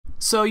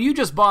So you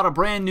just bought a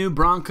brand new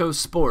Bronco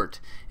Sport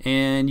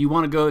and you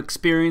want to go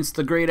experience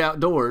the great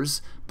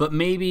outdoors, but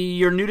maybe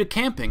you're new to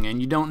camping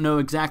and you don't know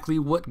exactly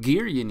what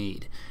gear you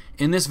need.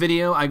 In this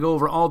video, I go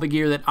over all the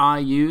gear that I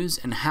use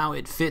and how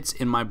it fits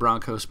in my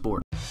Bronco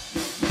Sport.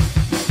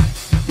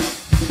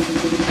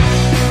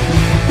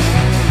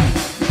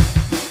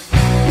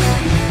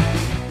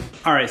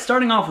 Alright,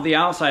 starting off with the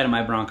outside of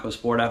my Bronco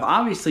Sport, I've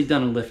obviously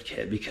done a lift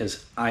kit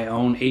because I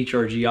own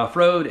HRG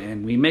Offroad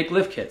and we make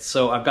lift kits.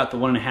 So I've got the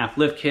 1.5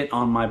 lift kit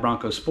on my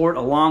Bronco Sport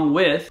along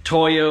with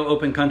Toyo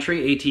Open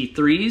Country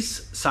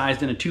AT3s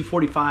sized in a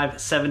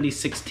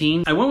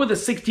 245/70/16. I went with a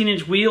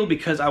 16-inch wheel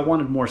because I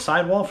wanted more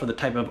sidewall for the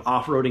type of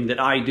off-roading that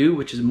I do,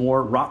 which is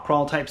more rock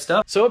crawl type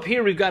stuff. So up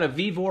here we've got a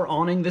Vevor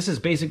awning. This is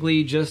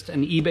basically just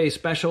an eBay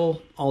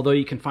special, although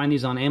you can find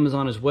these on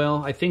Amazon as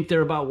well. I think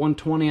they're about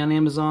 $120 on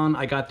Amazon.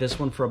 I got this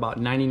one for about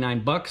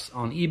 99 bucks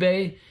on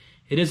eBay.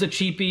 It is a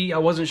cheapie. I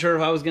wasn't sure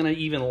if I was gonna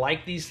even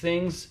like these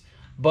things,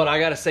 but I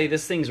gotta say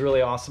this thing's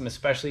really awesome,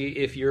 especially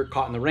if you're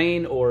caught in the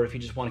rain or if you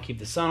just wanna keep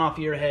the sun off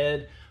your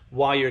head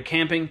while you're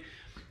camping.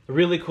 A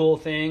really cool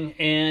thing,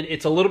 and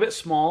it's a little bit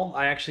small.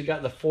 I actually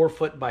got the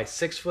 4-foot by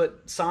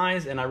 6-foot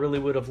size, and I really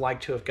would have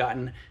liked to have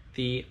gotten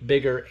the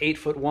bigger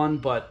 8-foot one,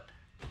 but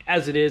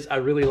as it is, I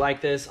really like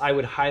this. I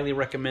would highly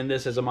recommend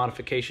this as a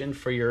modification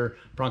for your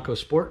Bronco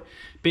Sport.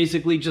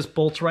 Basically just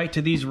bolts right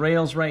to these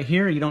rails right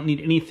here. You don't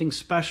need anything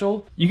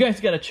special. You guys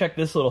got to check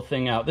this little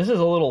thing out. This is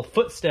a little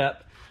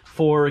footstep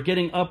for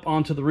getting up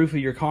onto the roof of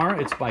your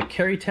car. It's by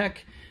Caritech.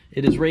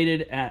 It is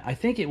rated at, I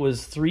think it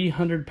was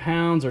 300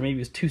 pounds or maybe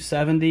it's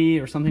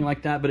 270 or something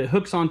like that, but it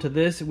hooks onto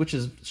this, which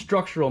is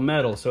structural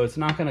metal, so it's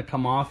not going to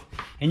come off.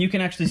 And you can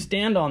actually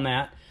stand on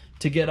that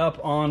to get up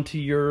onto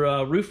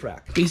your roof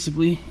rack.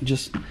 Basically,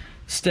 just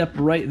step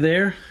right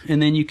there, and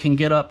then you can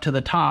get up to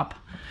the top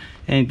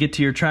and get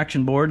to your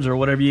traction boards or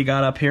whatever you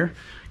got up here.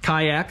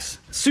 Kayaks,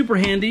 super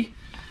handy,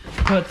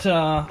 but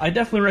I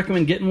definitely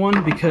recommend getting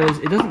one because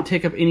it doesn't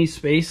take up any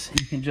space.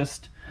 You can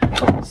just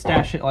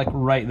stash it like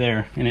right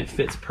there, and it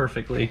fits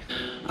perfectly.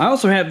 I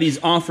also have these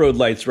off-road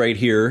lights right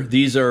here.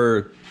 These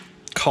are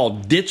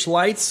called ditch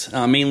lights,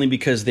 mainly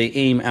because they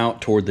aim out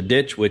toward the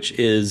ditch, which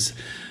is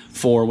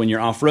for when you're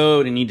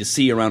off-road and need to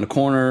see around a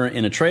corner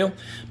in a trail.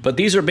 But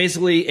these are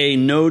basically a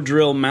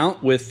no-drill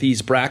mount with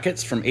these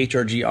brackets from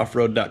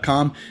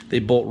HRGoffroad.com. They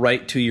bolt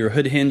right to your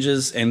hood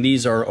hinges, and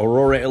these are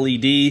Aurora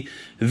LED,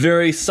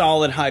 very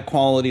solid,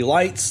 high-quality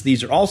lights.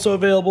 These are also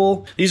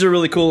available. These are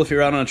really cool if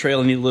you're out on a trail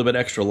and need a little bit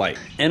extra light.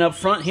 And up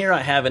front here,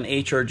 I have an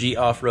HRG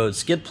Offroad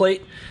skid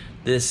plate.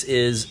 This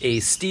is a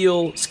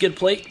steel skid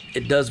plate.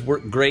 It does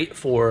work great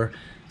for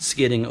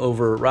skidding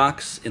over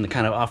rocks in the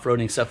kind of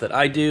off-roading stuff that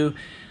I do.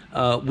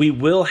 We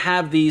will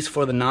have these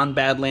for the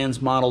non-Badlands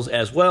models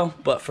as well,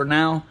 but for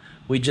now,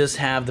 we just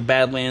have the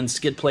Badlands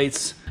skid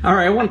plates. All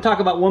right, I want to talk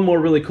about one more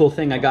really cool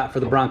thing I got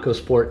for the Bronco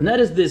Sport, and that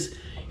is this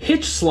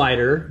Hitch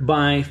slider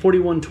by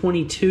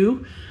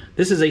 4122.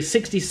 This is a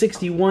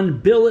 6061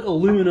 billet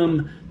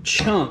aluminum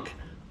chunk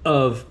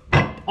of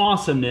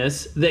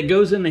awesomeness that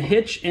goes in the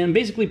hitch and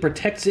basically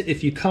protects it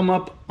if you come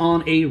up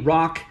on a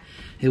rock.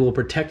 It will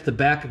protect the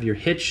back of your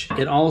hitch.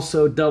 It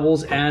also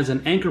doubles as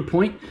an anchor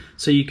point,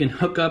 so you can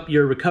hook up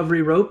your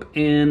recovery rope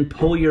and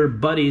pull your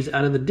buddies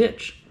out of the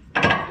ditch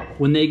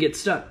when they get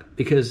stuck,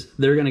 because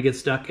they're gonna get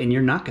stuck and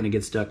you're not gonna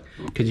get stuck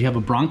because you have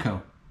a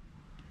Bronco.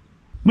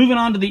 Moving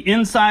on to the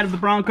inside of the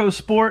Bronco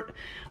Sport,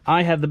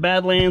 I have the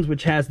Badlands,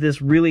 which has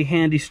this really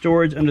handy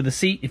storage under the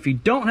seat. If you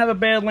don't have a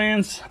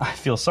Badlands, I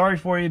feel sorry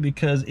for you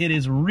because it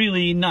is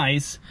really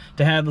nice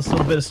to have this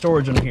little bit of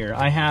storage in here.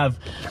 I have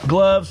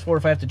gloves for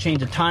if I have to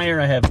change a tire.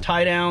 I have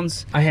tie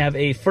downs. I have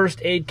a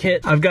first aid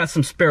kit. I've got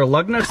some spare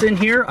lug nuts in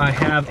here. I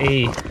have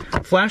a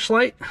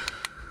flashlight.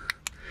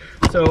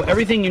 So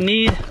everything you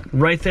need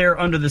right there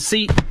under the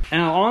seat.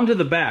 Now onto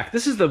the back.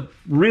 This is the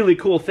really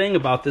cool thing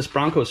about this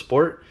Bronco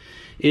Sport,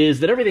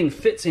 is that everything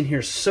fits in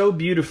here so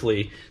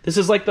beautifully. This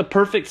is like the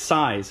perfect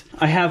size.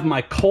 I have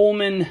my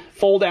Coleman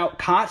fold-out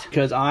cot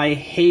because I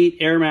hate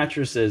air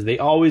mattresses. They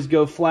always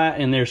go flat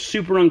and they're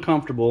super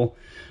uncomfortable,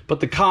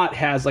 but the cot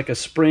has like a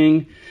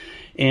spring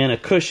and a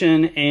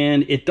cushion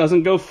and it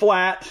doesn't go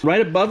flat.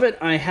 Right above it,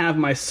 I have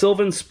my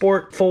Sylvan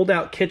Sport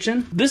fold-out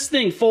kitchen. This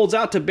thing folds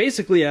out to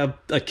basically a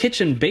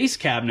kitchen base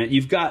cabinet.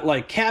 You've got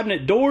like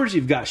cabinet doors,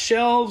 you've got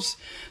shelves.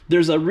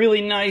 There's a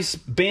really nice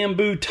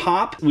bamboo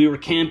top. We were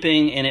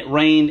camping and it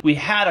rained. We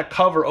had a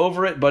cover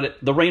over it, but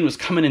the rain was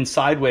coming in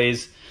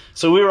sideways.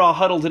 So we were all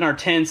huddled in our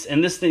tents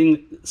and this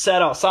thing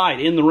sat outside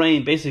in the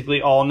rain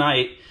basically all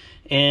night.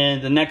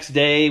 And the next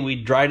day we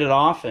dried it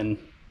off and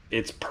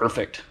it's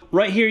perfect.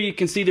 Right here you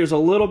can see there's a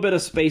little bit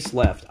of space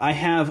left. I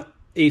have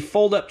a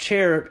fold-up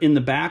chair in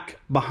the back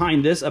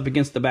behind this up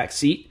against the back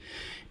seat.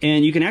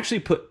 And you can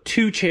actually put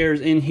 2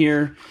 chairs in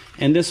here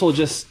and this will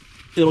just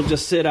it'll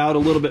just sit out a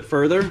little bit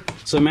further.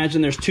 So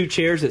imagine there's 2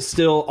 chairs that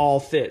still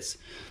all fits.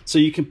 So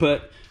you can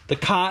put the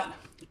cot,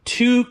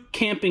 2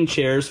 camping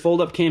chairs,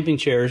 fold-up camping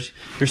chairs,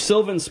 your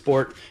Sylvan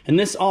Sport, and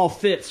this all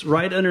fits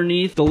right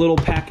underneath the little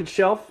package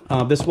shelf.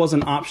 This was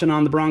an option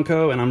on the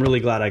Bronco, and I'm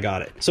really glad I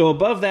got it. So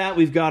above that,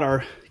 we've got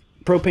our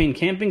propane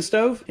camping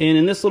stove. And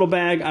in this little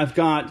bag, I've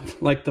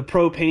got like the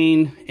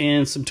propane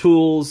and some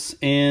tools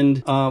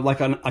and like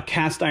a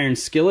cast iron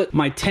skillet.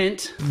 My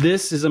tent,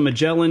 this is a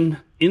Magellan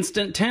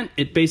instant tent.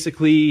 It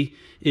basically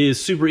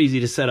is super easy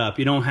to set up.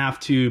 You don't have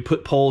to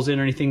put poles in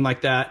or anything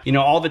like that. You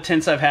know, all the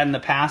tents I've had in the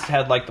past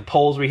had like the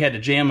poles where you had to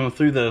jam them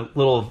through the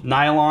little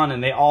nylon,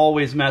 and they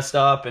always messed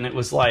up. And it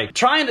was like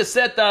trying to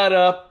set that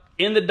up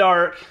in the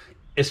dark,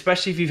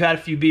 especially if you've had a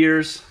few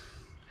beers.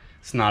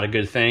 It's not a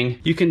good thing.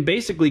 You can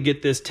basically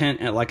get this tent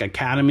at like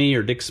Academy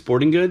or Dick's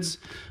Sporting Goods,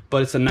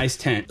 but it's a nice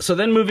tent. So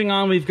then moving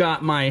on, we've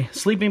got my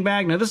sleeping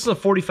bag. Now this is a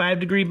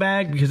 45-degree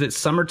bag because it's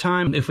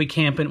summertime. If we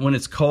camp it when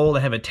it's cold, I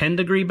have a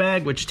 10-degree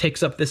bag, which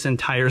takes up this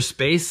entire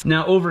space.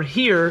 Now over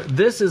here,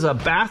 this is a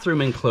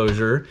bathroom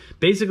enclosure.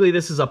 Basically,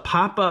 this is a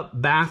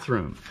pop-up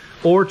bathroom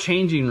or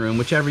changing room,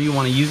 whichever you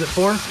want to use it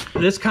for.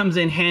 This comes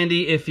in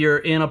handy if you're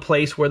in a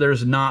place where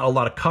there's not a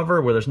lot of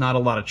cover, where there's not a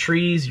lot of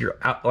trees, you're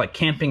out like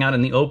camping out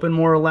in the open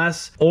more or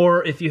less,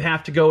 or if you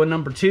have to go in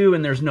number 2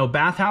 and there's no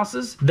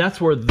bathhouses, that's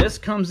where this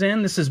comes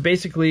in. This is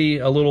basically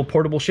a little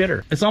portable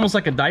shitter. It's almost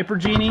like a diaper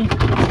genie.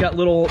 It's got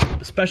little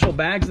special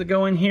bags that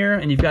go in here,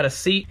 and you've got a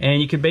seat, and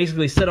you can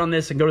basically sit on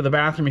this and go to the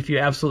bathroom if you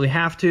absolutely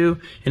have to,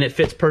 and it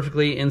fits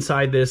perfectly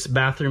inside this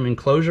bathroom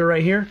enclosure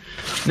right here.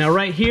 Now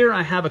right here,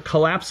 I have a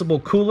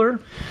collapsible cooler.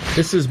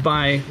 This is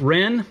by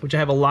Ren, which I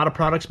have a lot of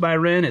products by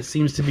Ren. It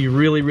seems to be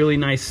really, really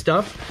nice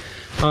stuff.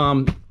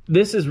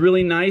 This is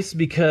really nice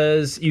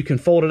because you can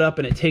fold it up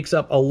and it takes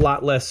up a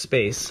lot less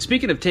space.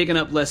 Speaking of taking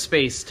up less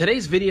space,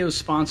 today's video is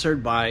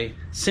sponsored by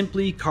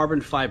Simply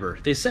Carbon Fiber.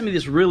 They sent me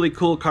this really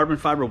cool carbon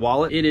fiber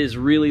wallet. It is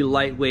really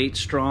lightweight,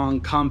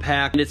 strong,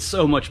 compact, and it's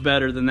so much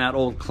better than that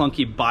old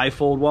clunky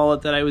bifold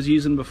wallet that I was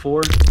using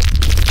before.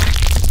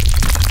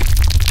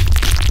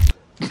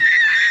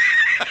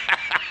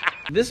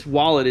 This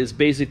wallet is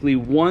basically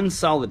one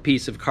solid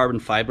piece of carbon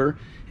fiber.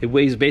 It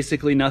weighs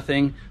basically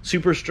nothing,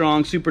 super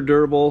strong, super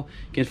durable.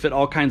 You can fit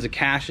all kinds of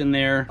cash in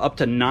there, up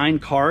to 9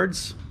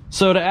 cards.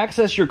 So to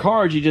access your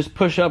cards, you just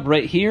push up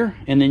right here,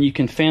 and then you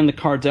can fan the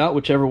cards out,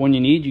 whichever one you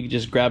need. You can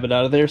just grab it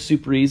out of there,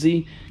 super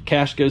easy.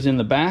 Cash goes in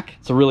the back.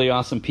 It's a really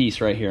awesome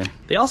piece right here.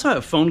 They also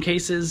have phone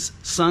cases,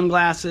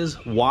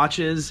 sunglasses,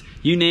 watches,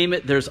 you name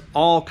it. There's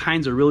all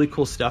kinds of really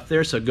cool stuff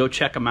there, so go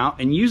check them out.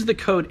 And use the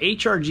code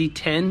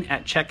HRG10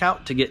 at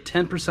checkout to get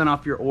 10%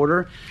 off your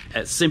order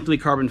at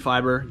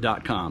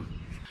simplycarbonfiber.com.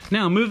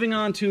 Now moving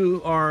on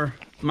to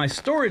my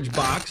storage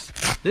box.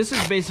 This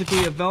is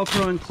basically a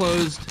Velcro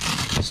enclosed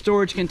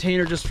storage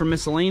container just for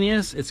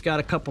miscellaneous. It's got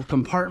a couple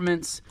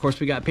compartments. Of course,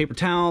 we got paper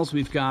towels.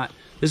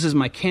 This is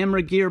my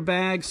camera gear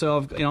bag.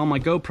 So all my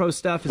GoPro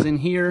stuff is in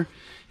here.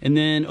 And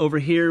then over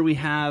here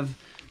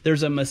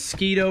there's a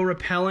mosquito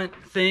repellent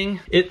thing.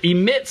 It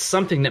emits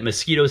something that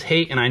mosquitoes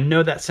hate, and I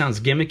know that sounds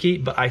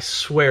gimmicky, but I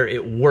swear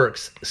it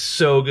works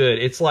so good.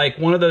 It's like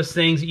one of those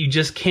things that you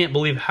just can't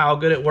believe how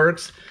good it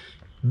works.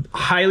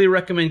 Highly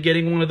recommend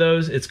getting one of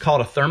those. It's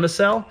called a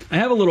Thermocell. I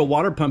have a little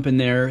water pump in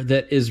there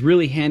that is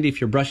really handy if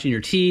you're brushing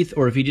your teeth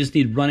or if you just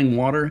need running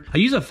water. I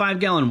use a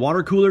 5-gallon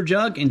water cooler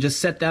jug and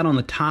just set that on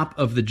the top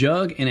of the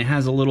jug, and it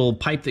has a little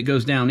pipe that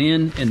goes down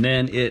in, and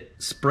then it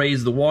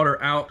sprays the water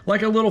out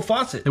like a little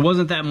faucet. It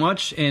wasn't that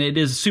much, and it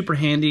is super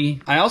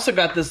handy. I also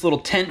got this little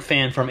tent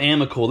fan from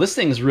Amicool. This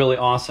thing is really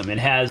awesome. It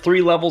has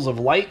 3 levels of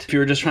light. If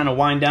you're just trying to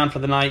wind down for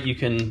the night, you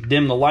can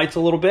dim the lights a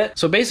little bit.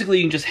 So basically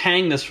you can just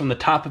hang this from the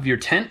top of your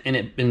tent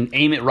and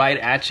aim it right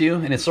at you,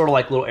 and it's sort of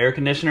like a little air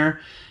conditioner,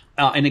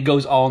 and it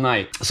goes all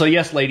night. So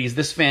yes, ladies,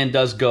 this fan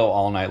does go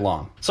all night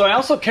long. So I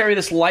also carry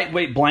this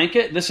lightweight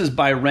blanket. This is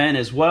by Ren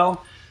as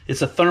well.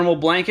 It's a thermal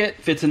blanket,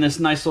 fits in this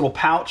nice little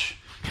pouch,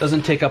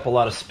 doesn't take up a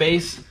lot of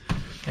space.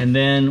 And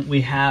then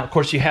we have, of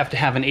course, you have to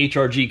have an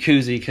HRG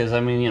koozie because, I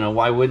mean, you know,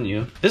 why wouldn't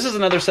you? This is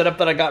another setup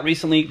that I got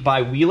recently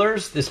by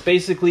Wheelers. This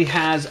basically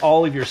has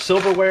all of your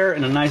silverware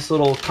in a nice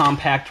little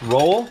compact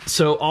roll.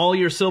 So all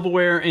your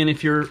silverware, and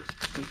if you're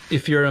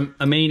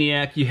a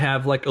maniac, you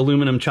have like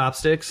aluminum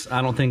chopsticks.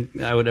 I don't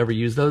think I would ever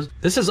use those.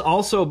 This is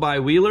also by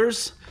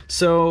Wheelers.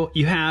 So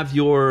you have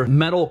your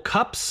metal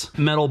cups,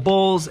 metal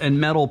bowls, and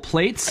metal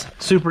plates.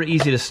 Super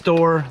easy to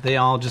store. They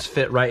all just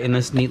fit right in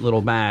this neat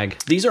little bag.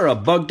 These are a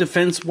bug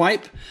defense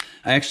wipe.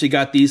 I actually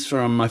got these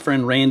from my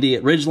friend Randy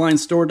at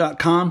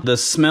ridgelinestore.com. The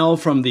smell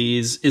from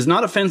these is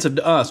not offensive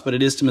to us, but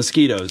it is to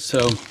mosquitoes.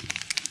 So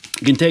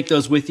you can take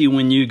those with you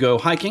when you go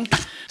hiking.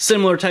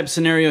 Similar type of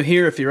scenario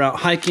here. If you're out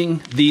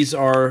hiking, these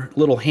are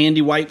little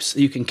handy wipes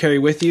that you can carry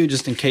with you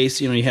just in case,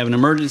 you know, you have an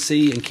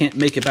emergency and can't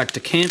make it back to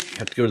camp. You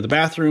have to go to the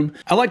bathroom.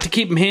 I like to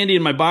keep them handy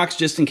in my box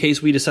just in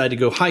case we decide to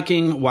go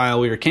hiking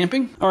while we are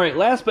camping. All right,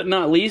 last but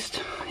not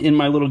least, in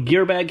my little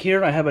gear bag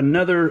here, I have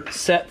another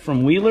set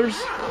from Wheelers.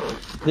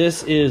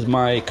 This is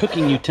my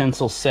cooking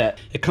utensil set.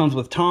 It comes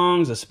with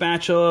tongs, a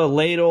spatula, a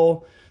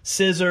ladle,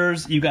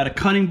 scissors. You've got a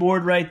cutting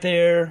board right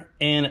there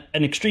and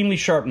an extremely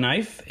sharp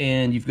knife,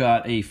 and you've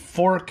got a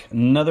fork,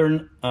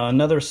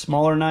 another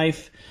smaller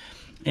knife,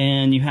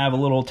 and you have a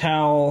little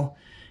towel.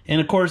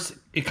 And of course,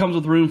 It comes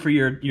with room for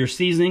your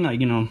seasoning,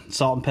 like, you know,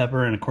 salt and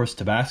pepper, and of course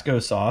Tabasco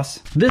sauce.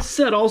 This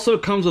set also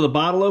comes with a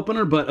bottle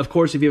opener, but of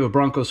course if you have a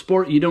Bronco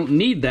Sport, you don't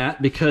need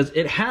that because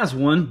it has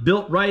one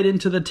built right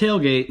into the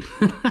tailgate.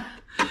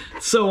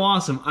 So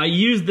awesome. I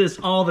use this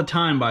all the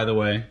time, by the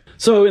way.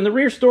 So in the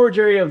rear storage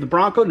area of the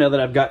Bronco, now that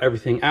I've got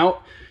everything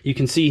out, you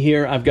can see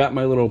here I've got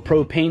my little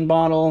propane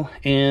bottle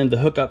and the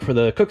hookup for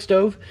the cook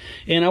stove.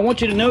 And I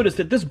want you to notice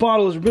that this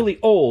bottle is really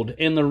old,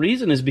 and the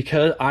reason is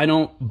because I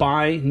don't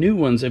buy new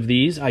ones of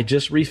these. I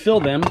just refill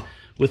them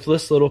with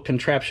this little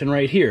contraption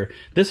right here.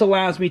 This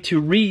allows me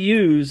to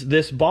reuse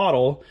this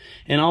bottle,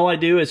 and all I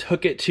do is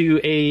hook it to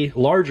a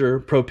larger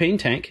propane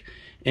tank,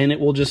 and it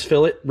will just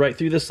fill it right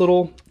through this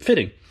little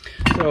fitting.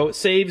 So it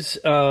saves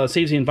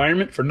the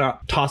environment for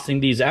not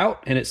tossing these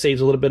out, and it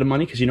saves a little bit of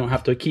money because you don't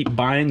have to keep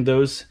buying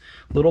those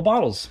little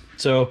bottles.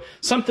 So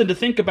something to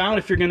think about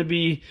if you're going to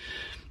be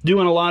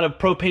doing a lot of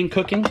propane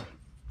cooking.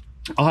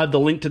 I'll have the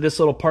link to this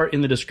little part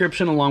in the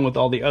description along with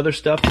all the other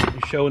stuff that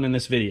I'm showing in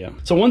this video.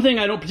 So one thing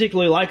I don't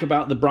particularly like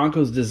about the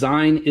Bronco's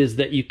design is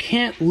that you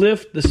can't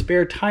lift the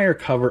spare tire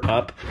cover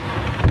up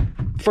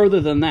further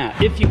than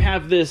that if you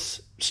have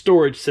this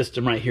storage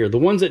system right here. The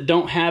ones that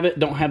don't have it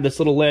don't have this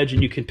little ledge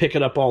and you can pick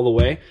it up all the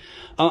way.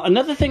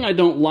 Another thing I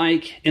don't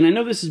like, and I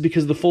know this is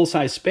because of the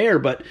full-size spare,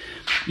 but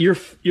your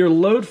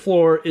load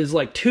floor is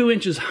like 2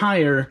 inches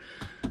higher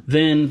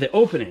than the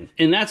opening,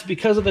 and that's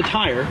because of the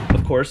tire,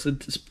 of course.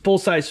 It's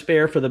full-size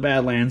spare for the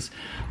Badlands.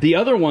 The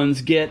other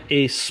ones get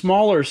a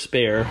smaller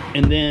spare,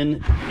 and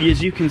then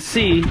as you can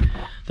see,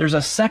 there's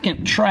a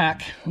second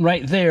track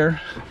right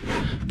there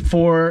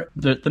for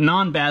the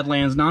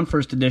non-Badlands,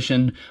 non-first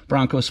edition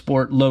Bronco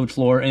Sport load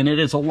floor, and it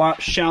is a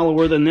lot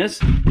shallower than this,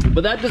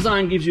 but that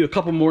design gives you a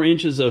couple more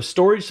inches of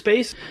storage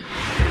space.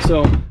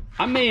 So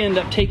I may end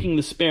up taking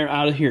the spare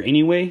out of here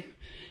anyway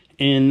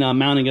and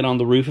mounting it on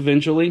the roof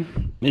eventually,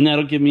 and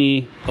that'll give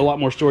me a lot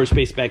more storage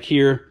space back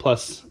here,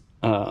 plus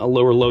a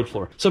lower load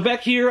floor. So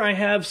back here I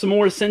have some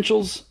more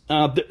essentials.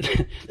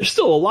 There's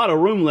still a lot of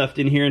room left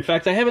in here. In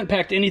fact, I haven't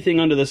packed anything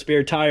under the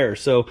spare tire,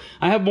 so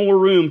I have more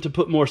room to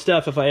put more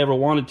stuff if I ever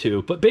wanted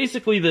to. But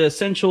basically the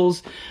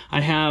essentials,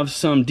 I have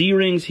some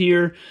D-rings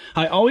here.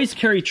 I always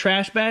carry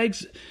trash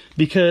bags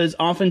because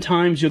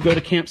oftentimes you'll go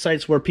to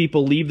campsites where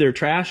people leave their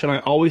trash, and I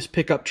always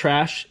pick up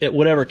trash at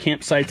whatever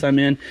campsites I'm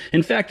in.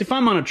 In fact, if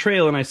I'm on a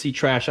trail and I see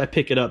trash, I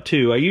pick it up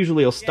too. I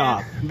usually will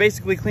stop. Yeah.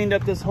 Basically cleaned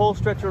up this whole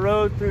stretch of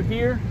road through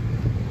here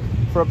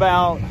for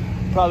about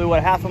probably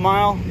what, half a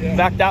mile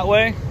back that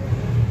way,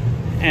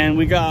 and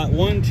we got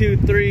 1, 2,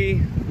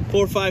 3,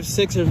 4, 5,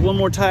 6. There's one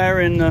more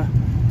tire in the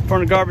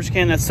front of the garbage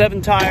can. That's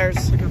 7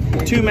 tires,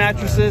 2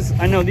 mattresses.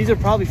 I know these are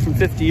probably from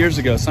 50 years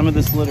ago. Some of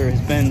this litter has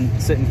been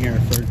sitting here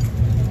for,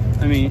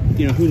 I mean,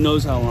 you know, who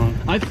knows how long.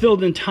 I've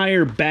filled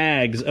entire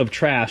bags of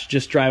trash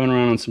just driving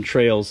around on some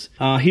trails.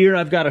 Here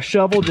I've got a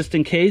shovel just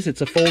in case.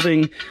 It's a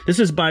folding, this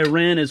is by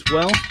Ren as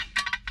well.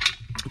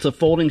 It's a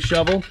folding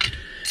shovel.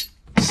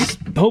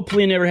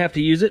 Hopefully I never have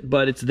to use it,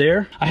 but it's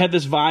there. I have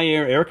this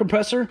Viair air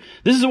compressor.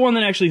 This is the one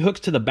that actually hooks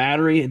to the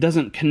battery. It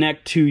doesn't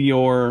connect to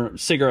your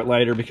cigarette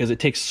lighter because it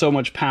takes so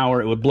much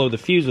power it would blow the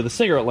fuse with a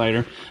cigarette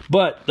lighter.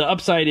 But the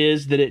upside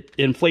is that it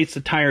inflates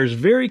the tires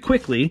very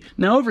quickly.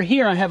 Now over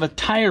here I have a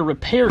tire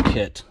repair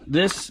kit.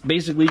 This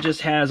basically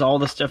just has all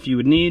the stuff you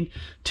would need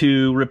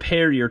to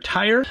repair your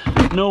tire.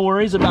 No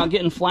worries about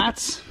getting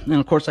flats. And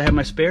of course I have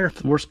my spare if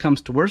the worst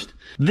comes to worst.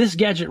 This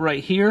gadget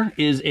right here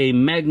is a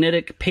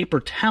magnetic paper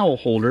towel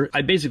holder.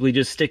 I basically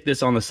just stick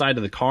this on the side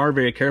of the car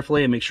very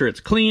carefully and make sure it's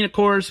clean, of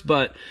course,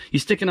 but you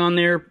stick it on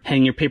there,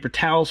 hang your paper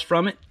towels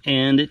from it,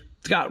 and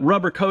it's got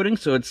rubber coating,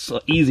 so it's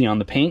easy on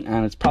the paint,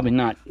 and it's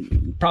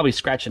probably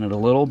scratching it a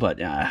little, but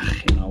you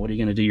know, what are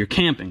you gonna do? You're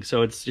camping,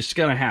 so it's just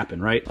gonna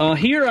happen, right?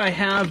 Here I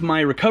have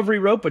my recovery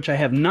rope, which I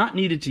have not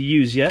needed to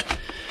use yet.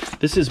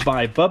 This is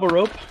by Bubba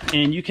Rope,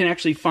 and you can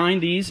actually find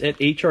these at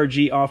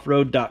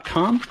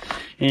HRGOffroad.com.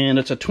 And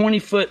it's a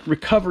 20-foot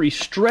recovery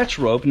stretch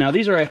rope. Now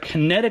these are a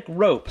kinetic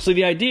rope. So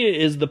the idea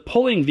is the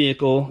pulling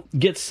vehicle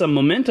gets some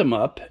momentum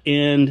up,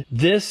 and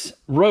this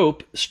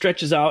rope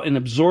stretches out and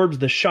absorbs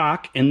the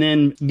shock and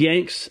then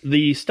yanks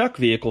the stuck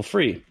vehicle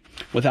free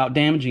without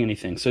damaging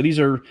anything. So these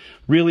are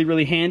really,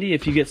 really handy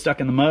if you get stuck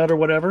in the mud or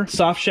whatever.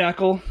 Soft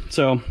shackle,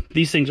 so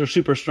these things are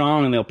super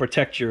strong and they'll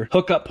protect your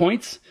hookup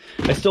points.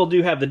 I still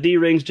do have the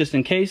D-rings just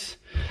in case.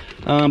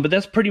 But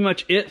that's pretty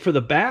much it for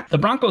the back. The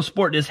Bronco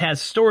Sport just has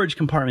storage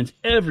compartments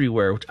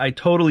everywhere, which I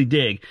totally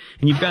dig.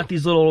 And you've got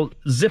these little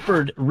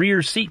zippered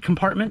rear seat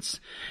compartments.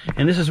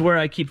 And this is where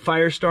I keep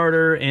fire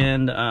starter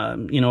and,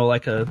 you know,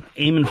 like a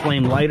aim and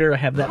flame lighter. I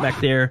have that back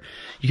there.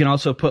 You can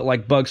also put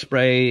like bug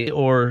spray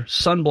or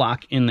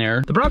sunblock in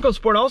there. The Bronco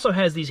Sport also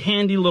has these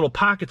handy little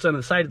pockets on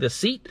the side of the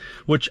seat,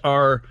 which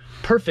are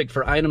perfect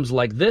for items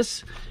like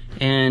this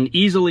and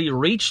easily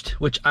reached,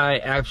 which I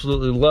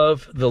absolutely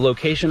love the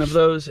location of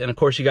those. And of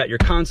course you got your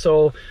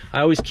console. I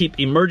always keep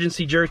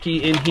emergency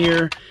jerky in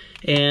here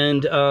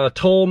and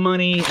toll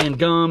money and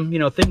gum, you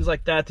know, things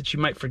like that that you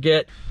might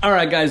forget. All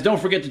right, guys, don't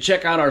forget to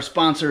check out our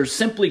sponsors,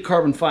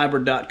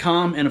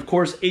 simplycarbonfiber.com and, of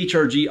course,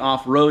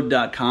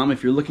 HRGoffroad.com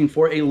if you're looking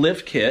for a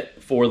lift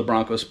kit for the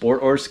Bronco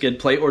Sport or skid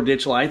plate or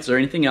ditch lights or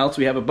anything else.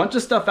 We have a bunch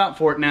of stuff out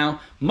for it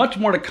now, much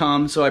more to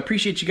come, so I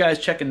appreciate you guys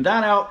checking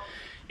that out.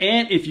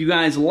 And if you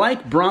guys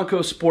like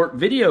Bronco Sport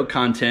video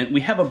content,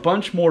 we have a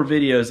bunch more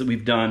videos that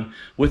we've done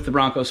with the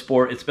Bronco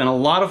Sport. It's been a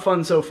lot of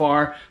fun so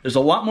far. There's a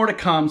lot more to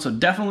come, so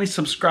definitely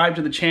subscribe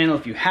to the channel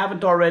if you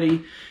haven't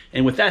already.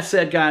 And with that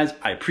said, guys,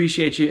 I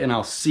appreciate you, and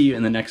I'll see you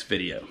in the next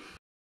video.